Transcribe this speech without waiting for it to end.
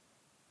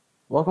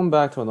Welcome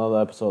back to another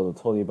episode of the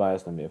Totally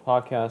Biased NBA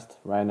podcast.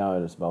 Right now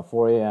it is about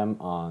 4 a.m.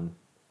 on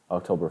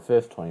October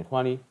 5th,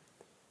 2020.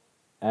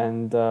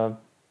 And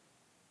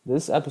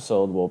this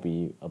episode will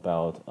be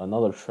about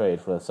another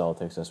trade for the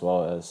Celtics as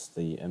well as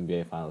the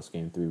NBA Finals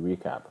Game 3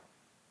 recap.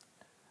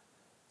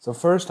 So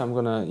first,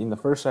 in the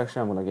first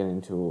section, I'm going to get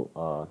into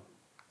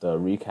the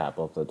recap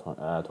of the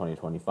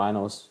 2020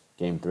 Finals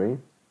Game 3.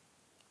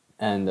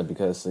 And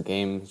because the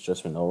game's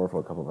just been over for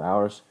a couple of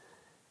hours,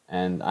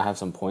 and I have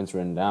some points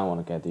written down. I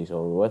want to get these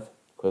over with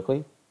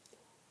quickly.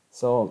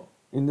 So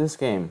in this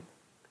game,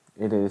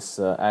 it is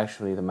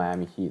actually the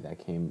Miami Heat that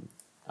came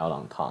out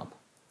on top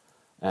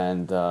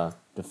and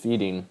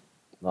defeating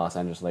Los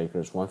Angeles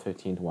Lakers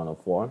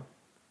 115-104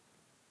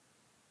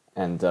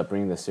 and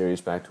bringing the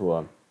series back to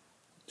a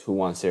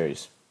 2-1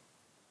 series,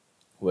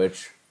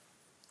 which,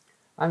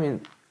 I mean,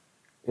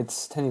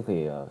 it's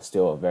technically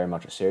still very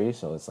much a series,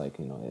 so it's like,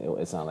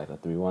 it's not like a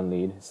 3-1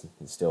 lead. It's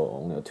still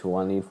only a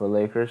 2-1 lead for the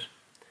Lakers.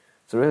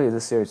 So really,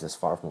 this series is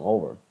far from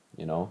over.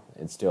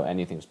 It's still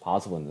anything's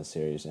possible in this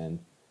series, and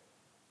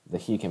the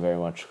Heat can very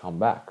much come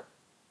back.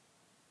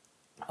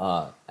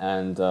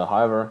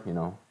 However,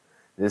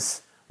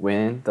 this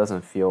win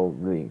doesn't feel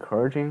really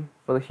encouraging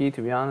for the Heat.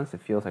 To be honest,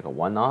 it feels like a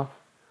one-off,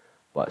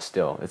 but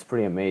still, it's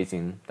pretty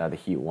amazing that the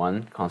Heat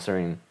won,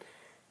 considering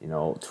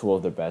two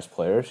of their best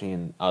players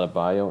in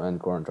Adebayo and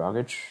Goran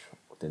Dragic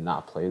did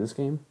not play this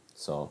game.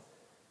 So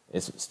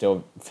it's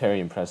still very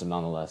impressive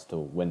nonetheless to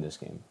win this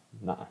game,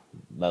 let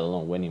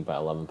alone winning by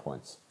 11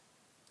 points.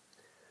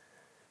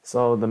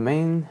 So the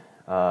main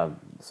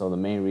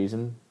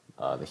reason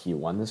the Heat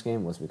won this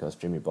game was because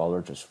Jimmy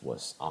Butler just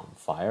was on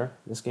fire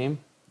this game.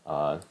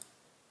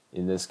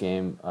 In this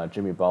game,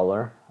 Jimmy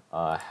Butler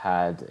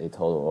had a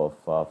total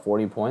of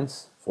 40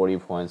 points,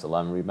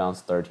 11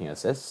 rebounds, 13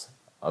 assists,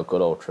 a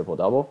good old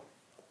triple-double.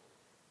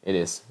 It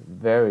is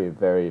very,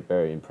 very,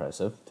 very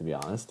impressive, to be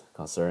honest,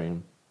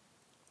 considering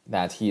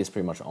that he is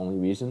pretty much the only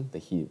reason the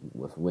Heat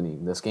was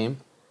winning this game.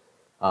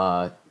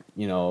 Tyler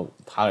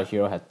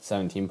Herro had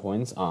 17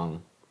 points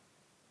on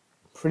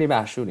pretty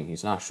bad shooting. He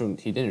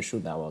didn't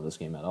shoot that well this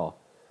game at all.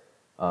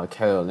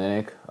 Kelly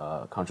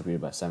Olynyk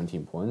contributed by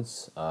 17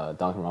 points.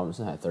 Duncan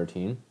Robinson had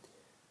 13.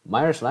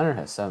 Myers Leonard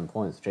had 7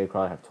 points. Jay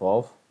Crowder had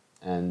 12.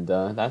 And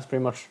that's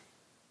pretty much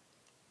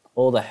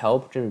all the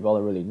help Jimmy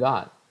Butler really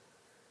got.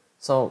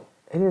 So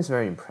it is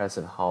very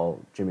impressive how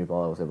Jimmy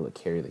Butler was able to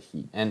carry the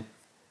Heat. And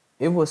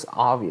it was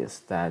obvious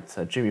that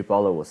Jimmy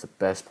Butler was the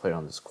best player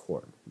on the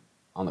court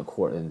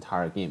the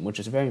entire game, which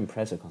is very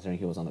impressive considering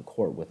he was on the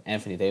court with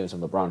Anthony Davis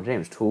and LeBron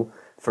James, two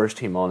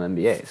first-team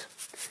All-NBAs.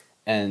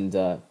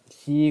 And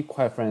he,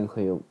 quite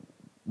frankly,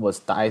 was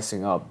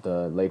dicing up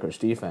the Lakers'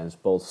 defense,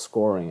 both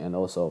scoring and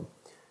also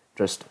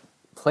just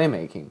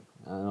playmaking.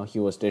 He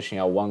was dishing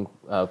out one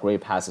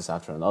great passes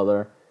after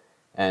another,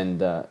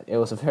 and it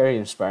was a very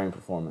inspiring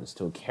performance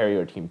to carry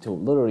your team, to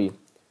literally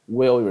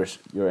will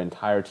your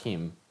entire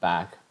team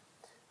back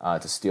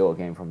to steal a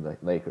game from the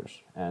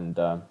Lakers. And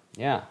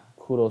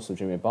kudos to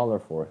Jimmy Butler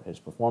for his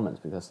performance,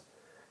 because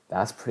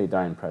that's pretty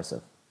darn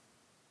impressive.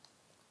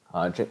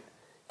 Kelly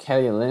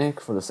Olynyk,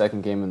 for the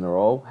second game in a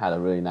row, had a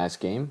really nice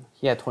game.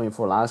 He had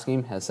 24 last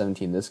game, had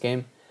 17 this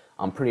game,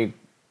 on pretty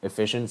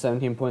efficient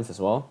 17 points as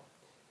well.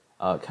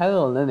 Kelly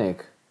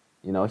Olynyk,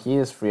 he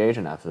is free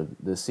agent after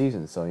this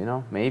season,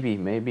 so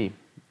maybe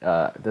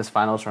this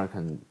finals run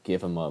can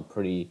give him a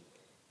pretty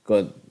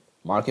good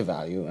market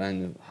value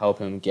and help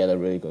him get a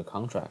really good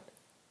contract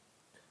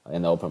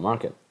in the open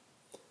market.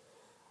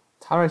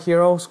 Tyler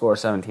Herro scored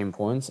 17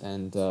 points,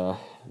 and Tyler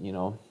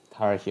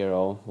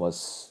Herro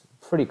was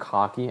pretty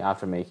cocky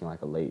after making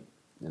like a late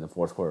in the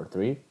fourth quarter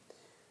three.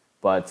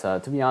 But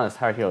to be honest,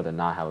 Tyler Herro did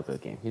not have a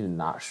good game. He did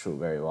not shoot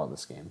very well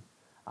this game.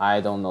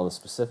 I don't know the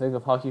specific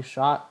of how he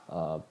shot,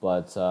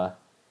 but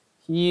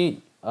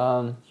he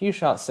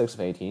shot 6 of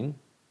 18.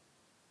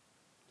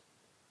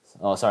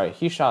 Oh, sorry,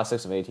 he shot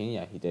 6 of 18.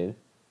 Yeah, he did.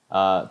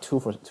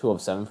 2 of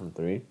 7 from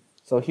 3.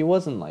 So he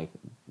wasn't like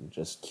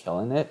just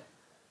killing it,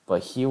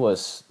 but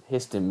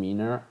his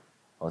demeanor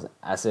was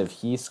as if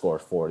he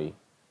scored 40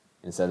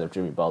 instead of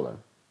Jimmy Butler.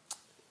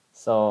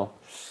 So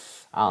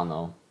I don't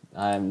know.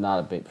 I'm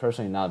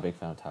personally not a big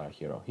fan of Tyler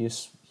Herro.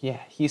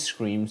 He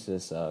screams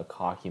this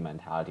cocky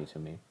mentality to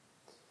me.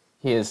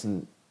 He has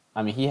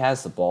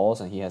the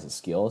balls and he has the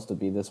skills to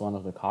be this one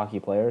of the cocky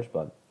players,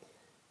 but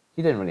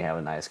he didn't really have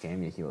a nice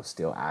game. He was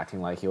still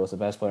acting like he was the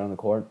best player on the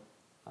court.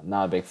 I'm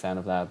not a big fan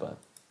of that, but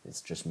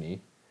it's just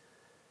me.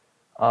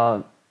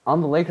 On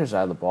the Lakers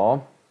side of the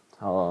ball,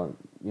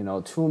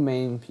 two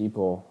main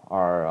people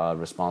are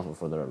responsible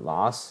for their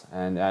loss,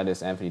 and that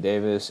is Anthony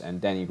Davis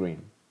and Danny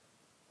Green.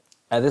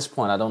 At this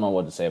point, I don't know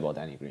what to say about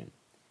Danny Green.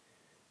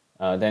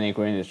 Danny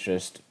Green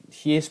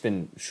he's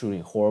been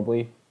shooting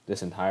horribly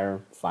this entire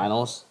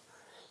finals.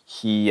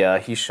 He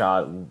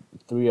shot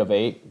 3 of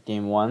 8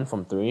 game 1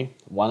 from 3,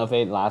 1 of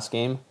 8 last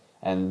game,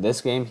 and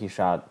this game he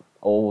shot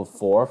 0 of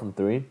 4 from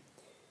 3.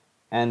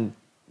 And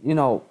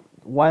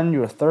when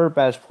your third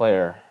best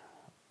player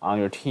on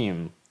your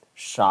team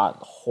shot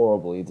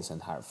horribly this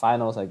entire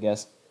finals, I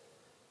guess,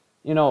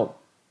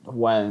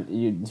 when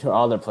your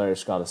other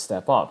players got to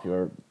step up.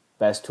 Your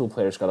best two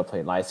players got to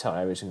play lights out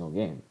every single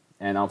game.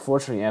 And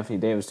unfortunately, Anthony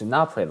Davis did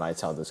not play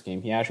lights out this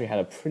game. He actually had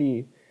a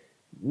pretty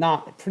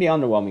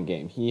underwhelming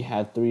game. He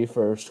had three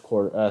first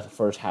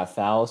half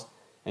fouls,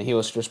 and he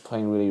was just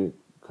playing really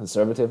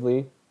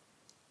conservatively,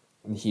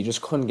 and he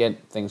just couldn't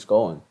get things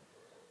going,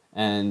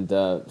 and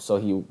so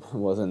he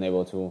wasn't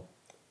able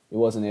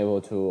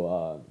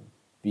to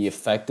be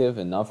effective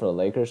enough for the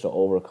Lakers to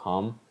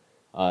overcome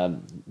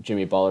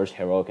Jimmy Butler's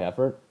heroic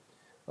effort.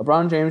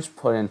 LeBron James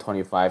put in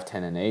 25,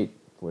 10, and 8,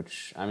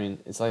 which, I mean,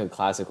 it's like a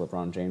classic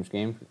LeBron James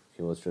game.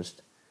 He was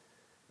just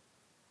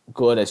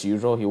good as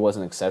usual. He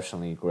wasn't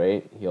exceptionally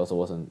great. He also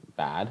wasn't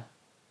bad.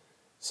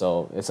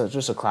 So it's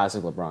just a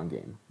classic LeBron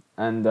game.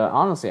 And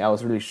honestly, I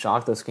was really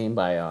shocked this game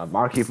by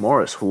Markieff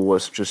Morris, who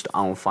was just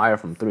on fire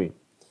from three.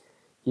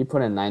 He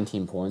put in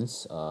 19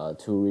 points,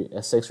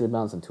 6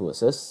 rebounds, and 2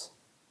 assists.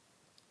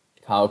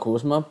 Kyle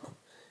Kuzma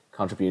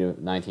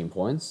contributed 19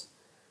 points.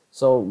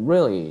 So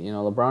really,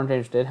 LeBron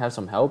James did have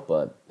some help,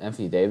 but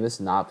Anthony Davis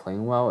not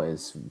playing well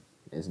is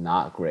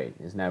not great.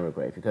 It's never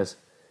great because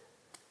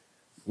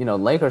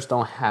Lakers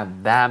don't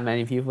have that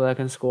many people that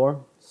can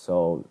score.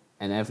 So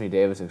and Anthony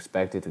Davis is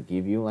expected to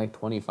give you like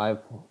 25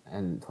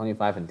 and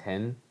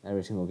 10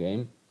 every single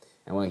game.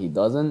 And when he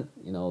doesn't,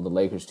 the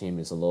Lakers team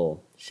is a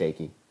little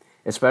shaky,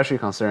 especially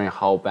considering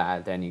how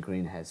bad Danny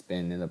Green has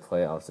been in the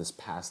playoffs this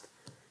past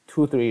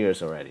 2-3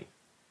 years already.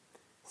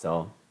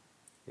 So,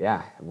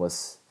 yeah, it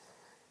was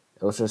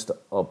just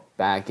a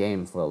bad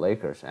game for the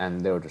Lakers, and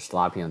they were just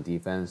sloppy on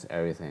defense,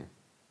 everything.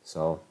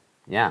 So,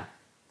 yeah.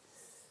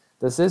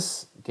 Does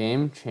this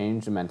game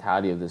change the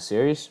mentality of the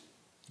series?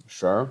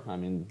 Sure. I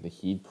mean, the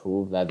Heat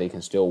proved that they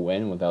can still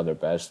win without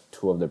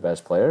two of their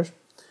best players,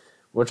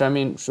 which, I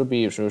mean, should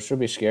be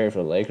scary for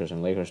the Lakers,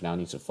 and Lakers now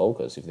need to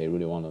focus. If they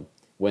really want to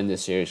win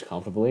this series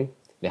comfortably,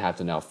 they have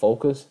to now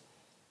focus,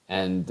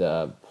 and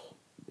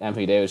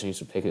Anthony Davis needs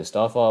to pick his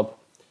stuff up.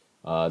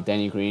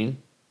 Danny Green,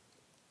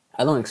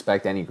 I don't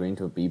expect Danny Green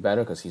to be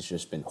better because he's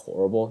just been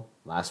horrible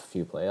last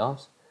few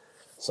playoffs.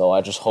 So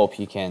I just hope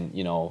he can,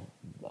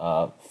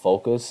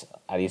 focus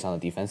at least on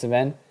the defensive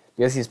end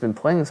because he's been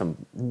playing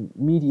some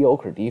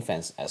mediocre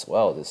defense as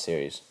well this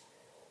series.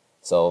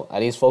 So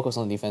at least focus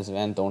on the defensive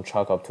end. Don't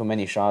chalk up too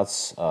many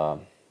shots.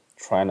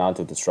 Try not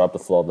to disrupt the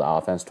flow of the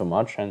offense too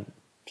much, and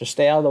just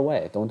stay out of the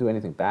way. Don't do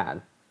anything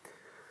bad.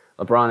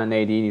 LeBron and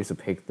AD needs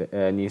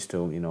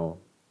to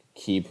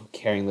keep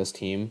carrying this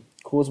team.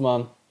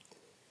 Kuzma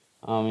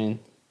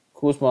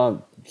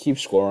keep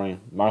scoring.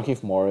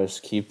 Markieff Morris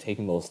keep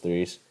taking those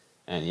threes.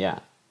 And yeah,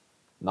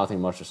 nothing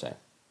much to say.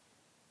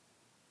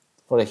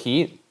 For the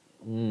Heat,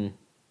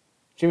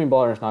 Jimmy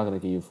Butler is not going to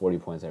give you 40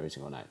 points every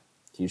single night.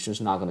 He's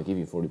just not going to give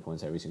you 40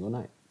 points every single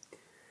night.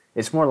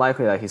 It's more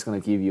likely that he's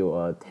going to give you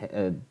a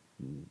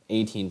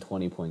 18,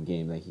 20-point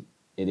game than he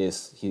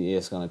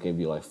is going to give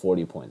you like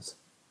 40 points.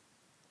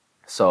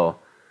 So,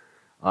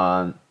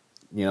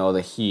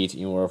 the Heat,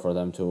 in order for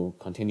them to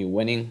continue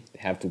winning, they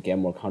have to get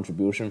more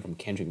contribution from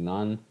Kendrick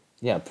Nunn.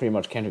 Yeah, pretty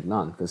much Kendrick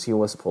Nunn, because he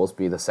was supposed to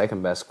be the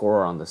second best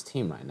scorer on this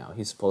team right now.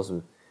 He's supposed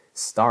to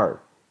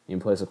start in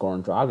place of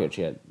Goran Dragic,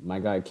 yet my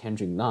guy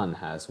Kendrick Nunn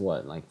has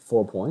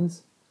 4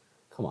 points?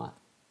 Come on.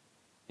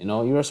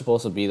 You're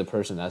supposed to be the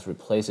person that's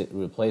replacing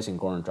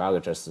Goran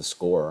Dragic as the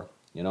scorer,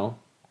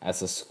 as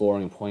the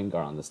scoring point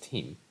guard on this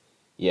team.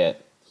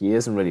 Yet, he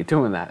isn't really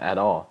doing that at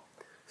all.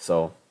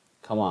 So,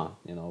 come on,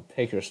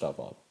 pick your stuff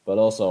up. But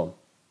also,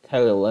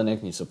 Kelly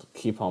Olynyk needs to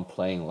keep on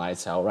playing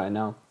lights out right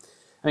now.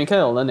 I mean,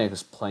 Kelly Olynyk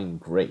is playing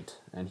great,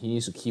 and he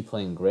needs to keep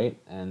playing great,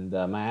 and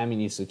Miami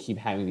needs to keep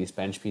having these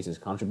bench pieces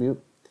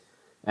contribute.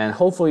 And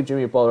hopefully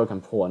Jimmy Butler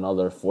can pull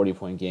another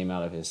 40-point game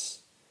out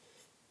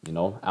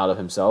of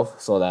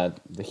himself so that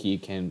the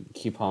Heat can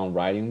keep on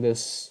riding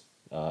this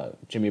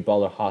Jimmy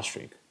Butler hot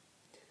streak.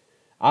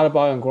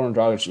 Adebayo and Goran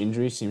Dragic's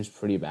injury seems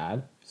pretty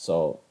bad,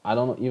 so I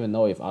don't even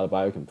know if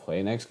Adebayo can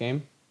play next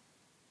game.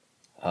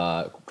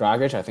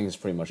 Dragic, I think, is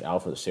pretty much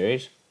out for the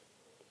series.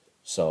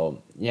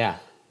 So, yeah,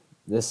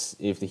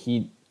 if the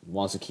Heat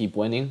wants to keep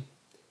winning,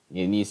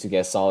 he needs to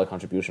get solid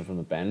contribution from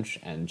the bench,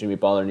 and Jimmy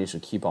Butler needs to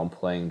keep on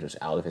playing just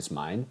out of his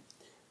mind,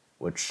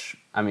 which,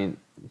 I mean,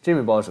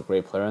 Jimmy Butler's a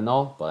great player and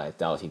all, but I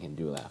doubt he can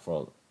do that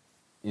for,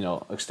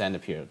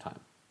 extended period of time.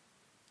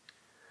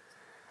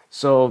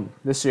 So,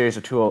 this series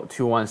is a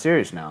 2-1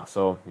 series now,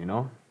 so,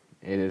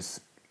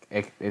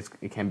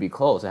 it can be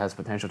close. It has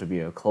potential to be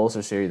a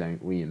closer series than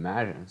we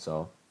imagine.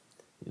 So,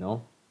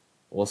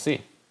 we'll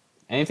see.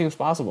 Anything's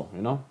possible,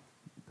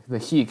 The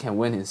Heat can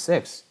win in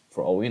 6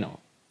 for all we know.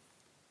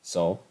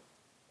 So,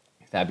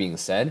 that being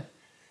said,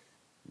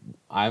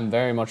 I'm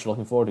very much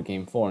looking forward to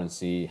Game 4 and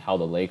see how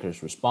the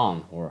Lakers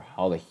respond or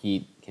how the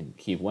Heat can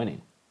keep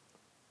winning.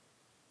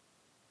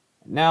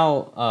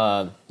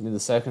 Now, in the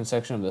second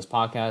section of this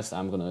podcast,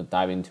 I'm going to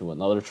dive into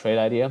another trade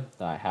idea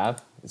that I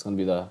have. It's going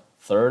to be the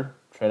third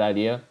trade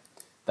idea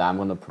that I'm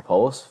going to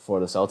propose for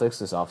the Celtics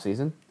this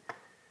offseason.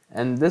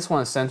 And this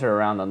one is centered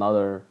around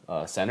another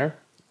center,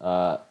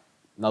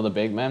 another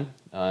big man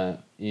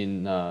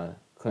in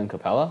Clint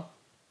Capella.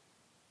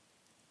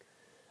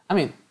 I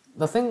mean,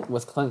 the thing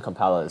with Clint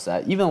Capella is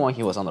that even when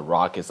he was on the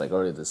Rockets like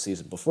earlier this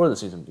season, before the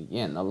season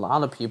began, a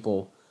lot of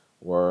people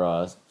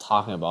were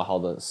talking about how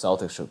the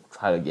Celtics should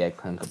try to get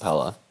Clint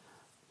Capella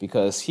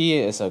because he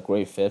is a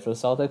great fit for the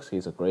Celtics.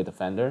 He's a great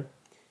defender.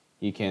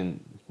 He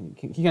can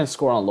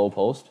score on low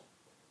post.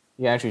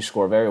 He can actually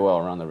score very well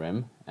around the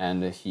rim,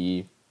 and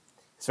he's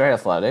very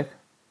athletic.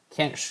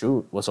 Can't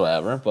shoot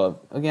whatsoever,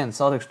 but again,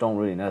 Celtics don't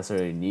really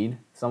necessarily need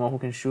someone who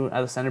can shoot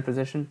at the center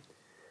position,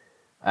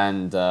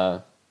 and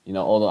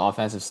all the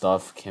offensive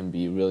stuff can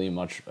be really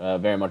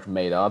very much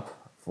made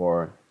up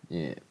for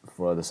the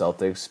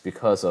Celtics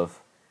because of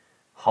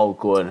how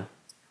good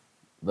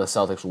the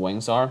Celtics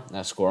wings are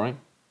at scoring.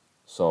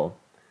 So,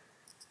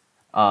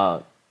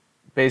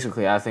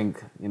 basically, I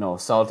think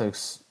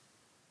Celtics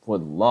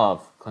would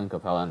love Clint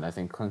Capella, and I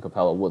think Clint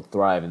Capella would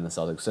thrive in the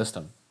Celtics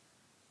system.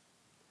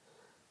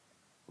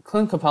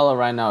 Clint Capella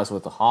right now is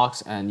with the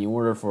Hawks, and in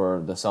order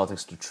for the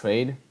Celtics to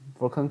trade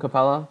for Clint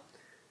Capella,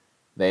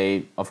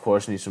 they, of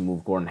course, need to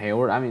move Gordon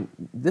Hayward. I mean,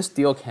 this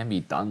deal can be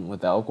done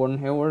without Gordon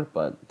Hayward,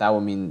 but that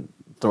would mean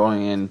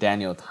throwing in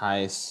Daniel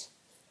Tice,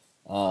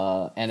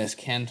 Enes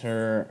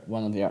Kanter,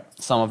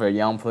 some of their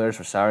young players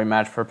for salary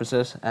match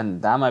purposes,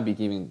 and that might be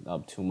giving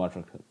up too much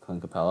for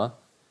Clint Capella.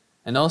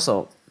 And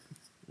also,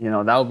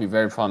 that would be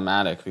very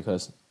problematic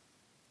because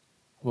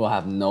we'll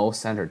have no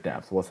center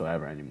depth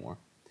whatsoever anymore.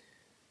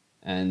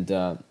 And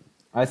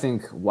I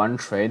think one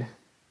trade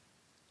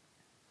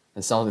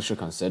the Celtics should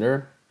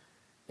consider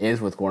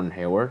is with Gordon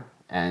Hayward,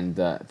 and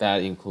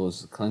that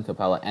includes Clint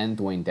Capella and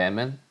Dwayne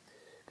Dedmon,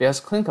 because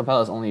Clint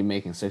Capella is only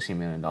making $16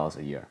 million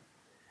a year,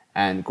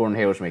 and Gordon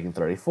Hayward's making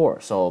 34,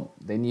 so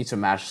they need to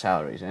match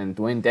salaries. And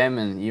Dwayne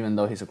Dedmon, even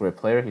though he's a great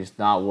player, he's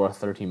not worth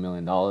 $13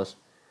 million,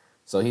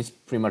 so he's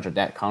pretty much a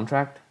bad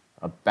contract,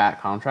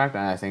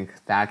 and I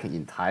think that can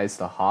entice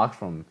the Hawks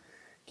from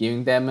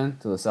giving Dedmon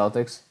to the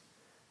Celtics.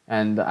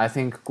 And I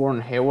think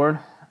Gordon Hayward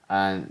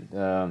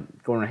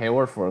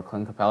for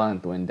Clint Capella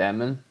and Dwayne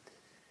Dedmon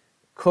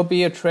could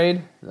be a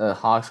trade the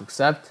Hawks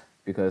accept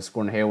because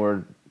Gordon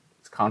Hayward's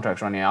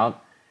contract's running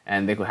out,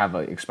 and they could have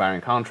an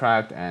expiring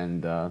contract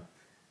and to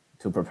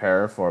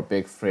prepare for a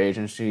big free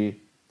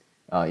agency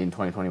in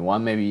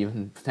 2021, maybe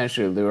even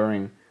potentially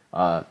luring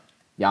Giannis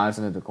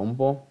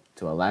Antetokounmpo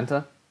to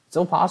Atlanta. It's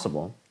still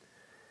possible.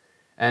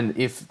 And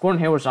if Gordon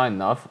Hayward's not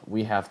enough,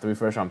 we have 3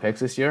 first-round picks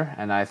this year,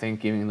 and I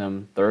think giving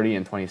them 30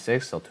 and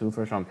 26, so 2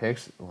 first-round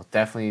picks, will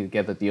definitely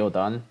get the deal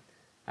done.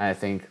 And I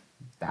think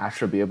that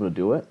should be able to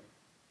do it.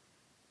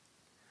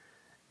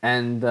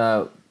 And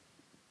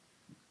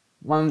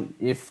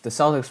if the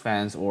Celtics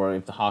fans or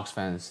if the Hawks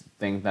fans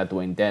think that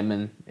Dwayne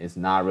Dedmon is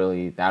not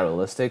really that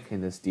realistic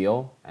in this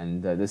deal,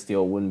 and this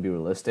deal wouldn't be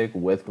realistic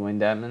with Dwayne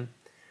Dedmon,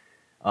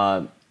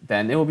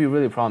 then it will be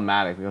really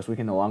problematic because we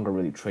can no longer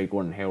really trade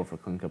Gordon Hayward for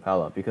Clint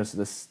Capella because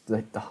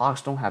the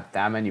Hawks don't have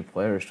that many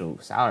players to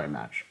salary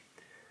match.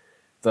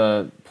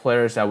 The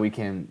players that we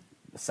can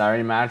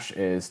salary match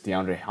is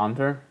DeAndre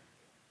Hunter,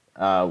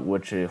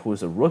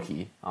 who's a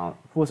rookie,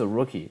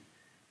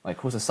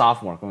 who's a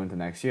sophomore going into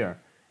next year.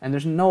 And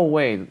there's no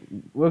way,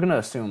 we're going to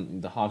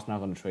assume the Hawks not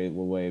going to trade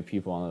away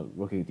people on the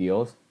rookie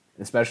deals,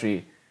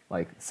 especially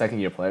like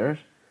second-year players.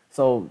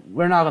 So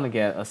we're not going to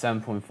get a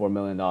 $7.4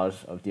 million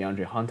of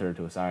DeAndre Hunter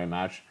to a salary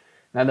match.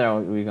 Neither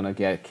are we going to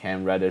get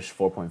Cam Reddish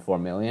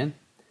 $4.4 million.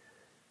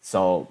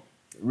 So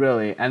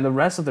really, and the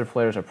rest of their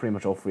players are pretty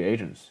much all free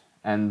agents.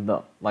 And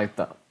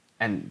the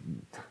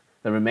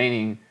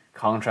remaining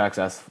contracts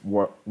that's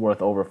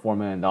worth over $4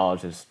 million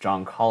is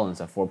John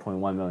Collins at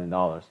 $4.1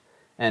 million.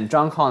 And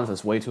John Collins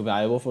is way too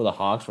valuable for the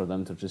Hawks for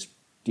them to just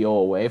deal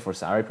away for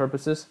salary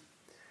purposes.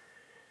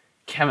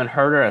 Kevin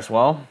Huerter as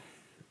well.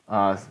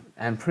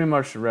 And pretty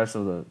much the rest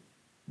of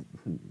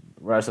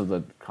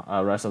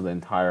the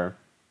entire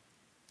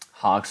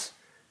Hawks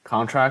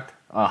contract,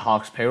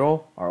 Hawks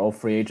payroll are all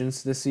free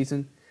agents this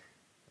season.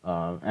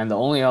 And the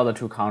only other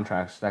 2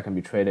 contracts that can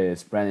be traded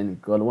is Brandon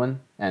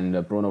Goodwin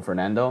and Bruno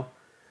Fernando,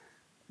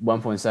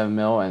 1.7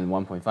 mil and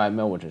 1.5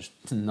 mil, which is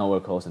nowhere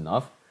close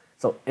enough.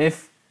 So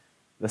if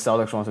the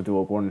Celtics want to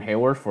do a Gordon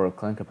Hayward for a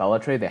Clint Capella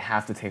trade, they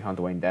have to take on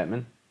Dwayne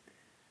Dedmon,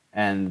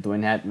 and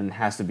Dwayne Dedmon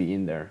has to be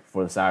in there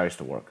for the salaries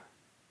to work.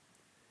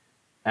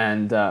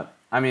 And,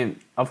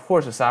 of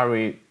course, the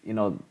salary,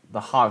 the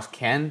Hawks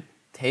can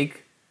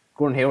take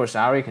Gordon Hayward's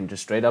salary, can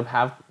just straight up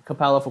have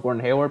Capella for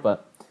Gordon Hayward,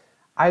 but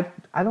I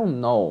don't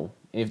know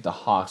if the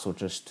Hawks will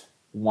just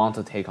want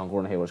to take on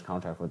Gordon Hayward's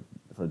contract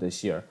for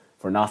this year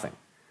for nothing.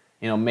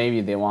 Maybe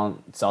they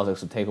want Celtics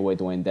to take away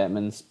Dwayne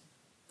Dedmon's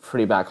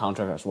pretty bad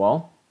contract as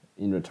well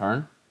in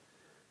return.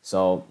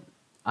 So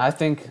I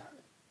think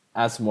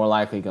that's more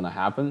likely going to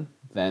happen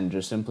than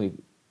just simply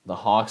the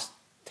Hawks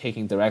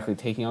directly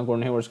taking on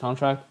Gordon Hayward's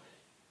contract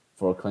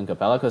for Clint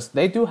Capella, because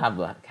they do have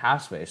the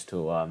cap space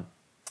to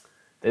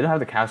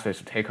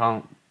take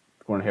on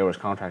Gordon Hayward's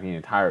contract in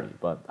entirety,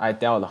 but I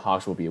doubt the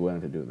Hawks will be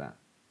willing to do that.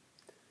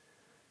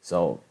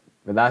 So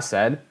with that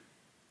said,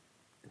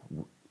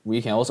 we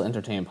can also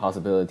entertain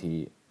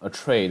a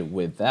trade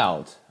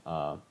without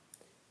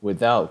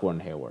Gordon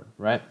Hayward,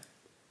 right?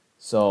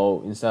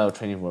 So instead of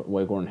trading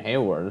away Gordon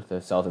Hayward, the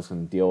Celtics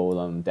can deal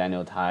with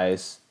Daniel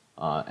Tice,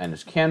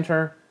 Enes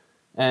Kanter,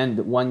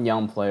 and one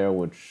young player,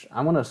 which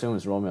I'm gonna assume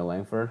is Romeo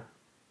Langford,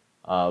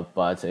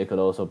 but it could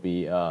also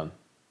be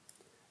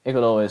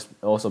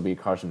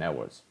Carson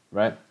Edwards,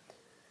 right?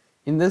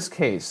 In this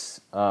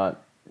case, when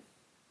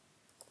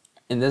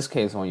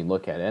you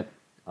look at it,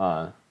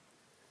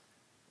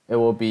 it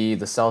will be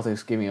the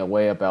Celtics giving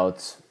away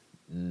about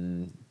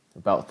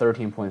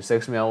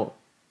 $13.6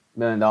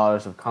 million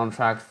of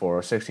contract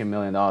for $16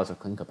 million of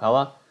Clint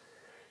Capella.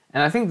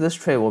 And I think this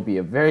trade will be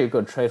a very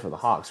good trade for the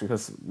Hawks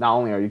because not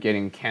only are you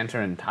getting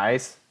Kanter and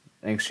Tice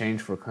in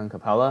exchange for Clint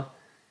Capella,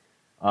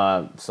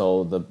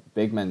 so the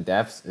big man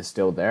depth is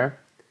still there.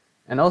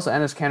 And also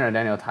Enes Kanter and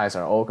Daniel Tice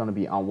are all going to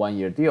be on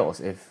one-year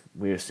deals if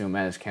we assume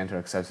Enes Kanter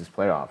accepts his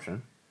player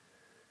option.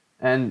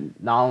 And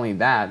not only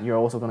that, you're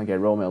also going to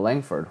get Romeo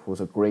Langford, who's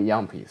a great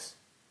young piece.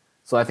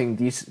 So I think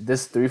this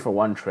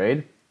 3-for-1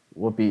 trade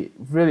will be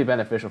really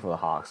beneficial for the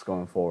Hawks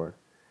going forward.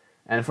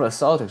 And for the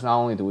Celtics, not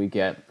only do we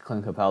get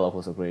Clint Capella,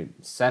 who's a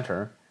great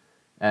center,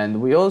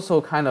 and we also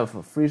kind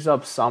of frees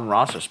up some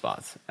roster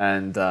spots.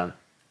 And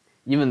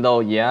even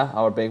though,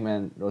 our big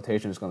man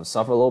rotation is going to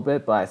suffer a little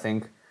bit, but I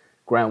think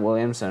Grant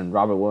Williams and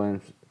Robert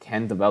Williams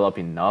can develop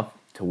enough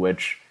to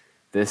which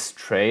this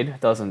trade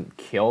doesn't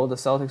kill the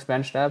Celtics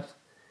bench depth.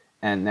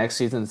 And next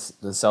season,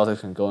 the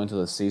Celtics can go into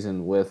the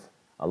season with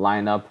a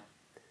lineup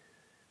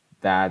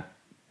that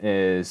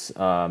is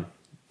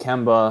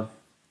Kemba,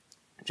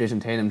 Jason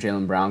Tatum,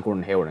 Jaylen Brown,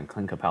 Gordon Hayward, and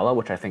Clint Capella,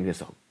 which I think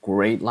is a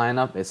great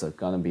lineup. It's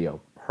going to be a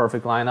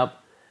perfect lineup.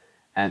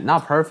 And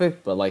not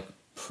perfect, but like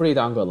pretty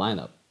darn good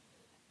lineup.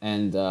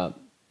 And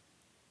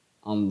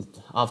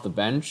off the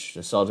bench,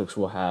 the Celtics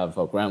will have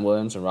Grant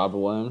Williams and Robert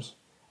Williams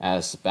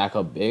as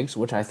backup bigs,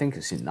 which I think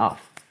is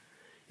enough.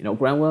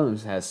 Grant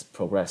Williams has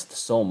progressed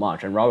so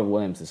much, and Robert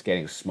Williams is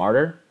getting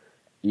smarter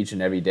each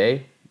and every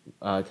day,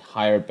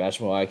 higher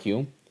basketball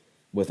IQ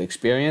with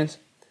experience.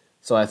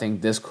 So I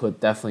think this could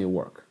definitely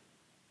work.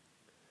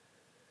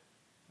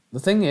 The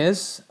thing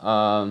is,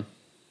 I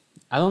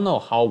don't know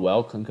how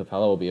well Clint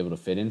Capella will be able to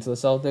fit into the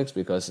Celtics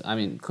because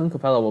Clint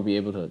Capella will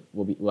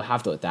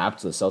have to adapt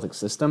to the Celtics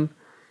system,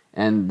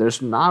 and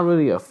there's not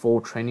really a full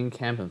training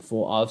camp and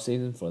full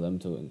offseason for them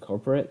to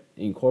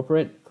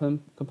incorporate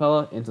Clint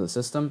Capella into the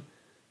system.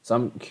 So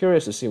I'm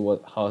curious to see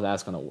how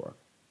that's gonna work.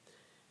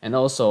 And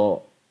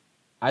also,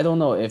 I don't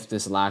know if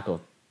this lack of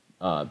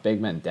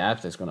big man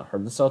depth is gonna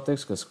hurt the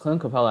Celtics because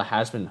Clint Capella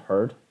has been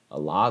hurt a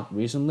lot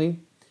recently.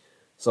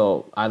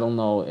 So I don't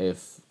know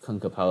if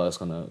Clint Capella is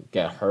gonna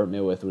get hurt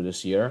midway through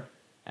this year,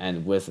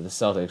 and with the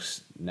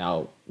Celtics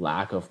now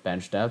lack of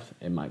bench depth,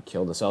 it might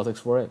kill the Celtics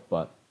for it.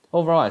 But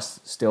overall, I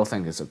still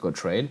think it's a good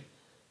trade,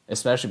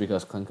 especially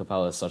because Clint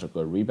Capella is such a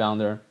good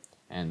rebounder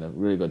and a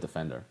really good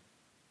defender.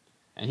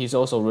 And he's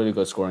also really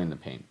good scoring in the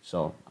paint.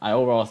 So I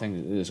overall think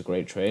it is a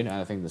great trade, and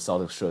I think the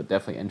Celtics should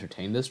definitely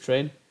entertain this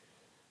trade.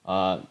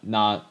 No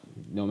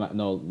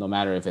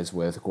matter if it's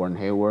with Gordon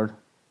Hayward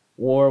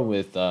or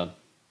with Daniel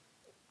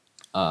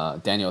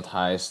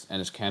Tice,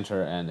 Enes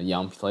Kanter, and a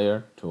young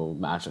player to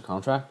match the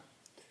contract.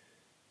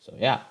 So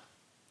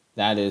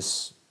that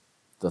is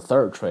the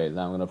third trade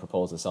that I'm going to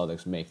propose the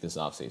Celtics make this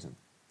offseason.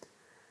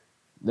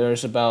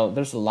 There's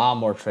a lot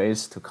more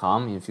trades to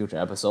come in future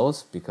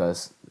episodes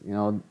because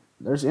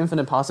there's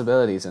infinite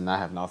possibilities and I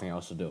have nothing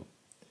else to do.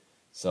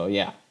 So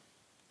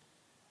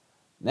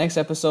next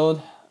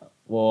episode,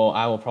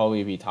 I will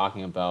probably be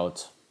talking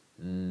about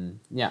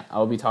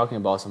I'll be talking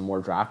about some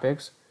more draft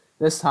picks.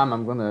 This time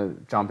I'm gonna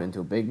jump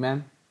into big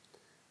men,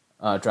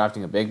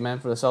 drafting a big man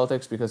for the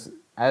Celtics because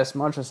as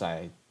much as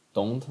I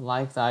don't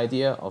like the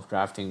idea of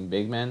drafting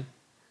big men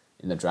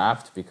in the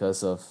draft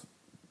because of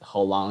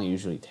how long it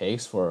usually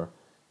takes for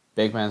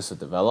big men to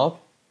develop,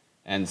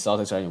 and the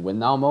Celtics are in win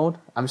now mode,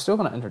 I'm still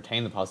going to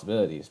entertain the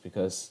possibilities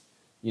because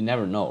you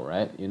never know,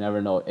 right? You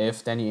never know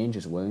if Danny Ainge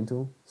is willing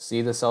to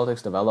see the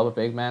Celtics develop a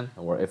big man,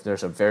 or if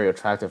there's a very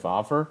attractive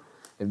offer,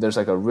 if there's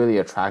like a really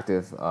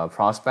attractive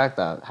prospect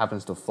that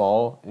happens to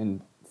fall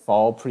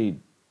pretty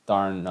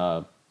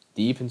darn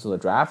deep into the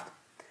draft.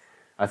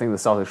 I think the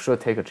Celtics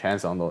should take a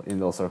chance in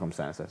those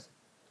circumstances.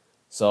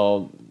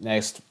 So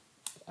next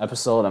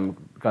episode, I'm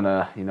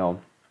gonna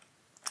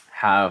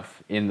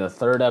have in the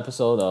third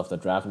episode of the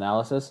draft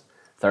analysis,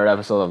 third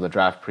episode of the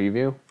draft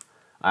preview,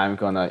 I'm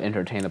going to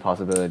entertain the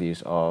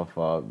possibilities of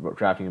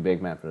drafting a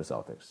big man for the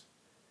Celtics.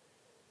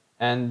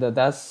 And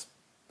that's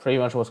pretty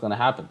much what's going to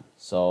happen.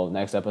 So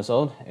next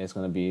episode is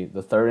going to be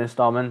the third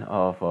installment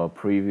of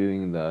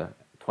previewing the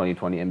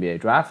 2020 NBA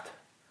draft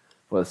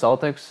for the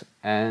Celtics.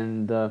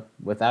 And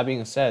with that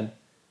being said,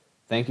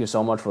 thank you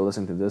so much for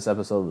listening to this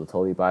episode of the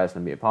Totally Biased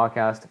NBA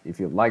podcast. If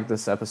you like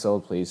this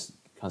episode, please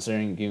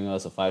consider giving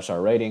us a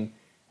 5-star rating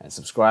and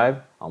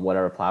subscribe on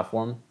whatever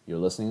platform you're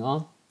listening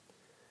on.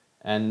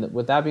 And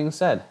with that being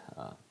said,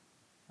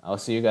 I'll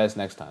see you guys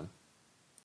next time.